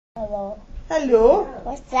Hello. Hello.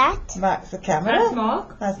 What's that? Mark's the camera. That's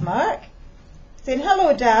Mark. That's Mark. Saying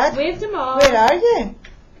hello, Dad. Wave to Mark. Where are you?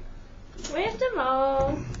 Wave to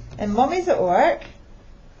Mark. And Mummy's at work.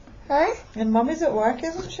 Huh? And Mummy's at work,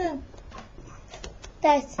 isn't she?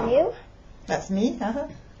 That's you. That's me.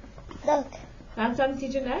 Look. That's Auntie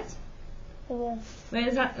Jeanette. Hello.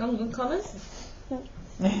 Where's that Uncle Connors?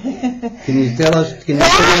 Can you tell us? Can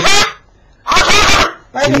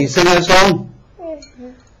you sing a song?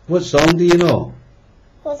 What song do you know?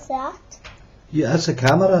 What's that? Yeah, that's a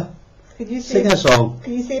camera. Could you say, Sing a song.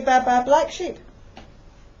 Can you say bye bye black sheep?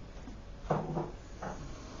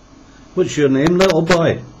 What's your name, little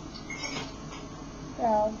boy?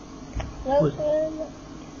 No. What?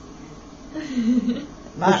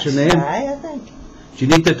 Mark's your name? shy, I think. Do you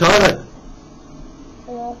need the toilet?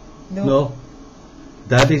 No. No.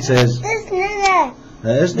 Daddy says There's Nana. it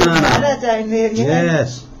is There's Nana. Nana down there.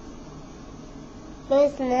 Yes.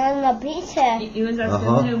 There's Nana Peter. He was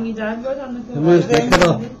asking who my dad was on the phone. And where's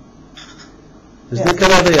Nicola? Is Yes,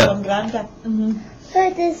 Nicola from there? Granda. So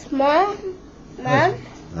this Mom. Mom?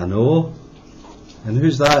 I know. And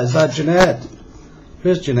who's that? Is that Jeanette?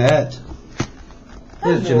 Where's Jeanette?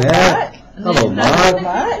 Where's Hello, Jeanette? Mark. Hello, Mark.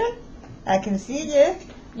 Mark. I can see you.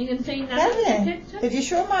 You can see that Can you? picture. Did you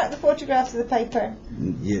show Mark the photographs of the piper?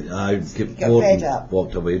 Yeah, I Got fed up.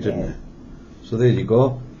 walked away, didn't Yeah. I? So there you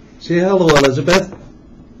go. Say hello, Elizabeth.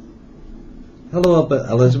 Hello,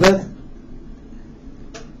 Elizabeth.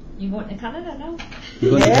 You going to Canada now?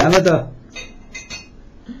 You're going Yeah. to Canada?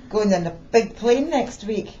 Going in a big plane next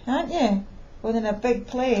week, aren't you? Going in a big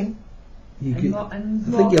plane. You And could, what-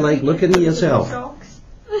 and I think you like looking at yourself. Sharks.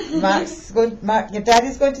 Mark, your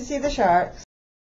daddy's going to see the sharks.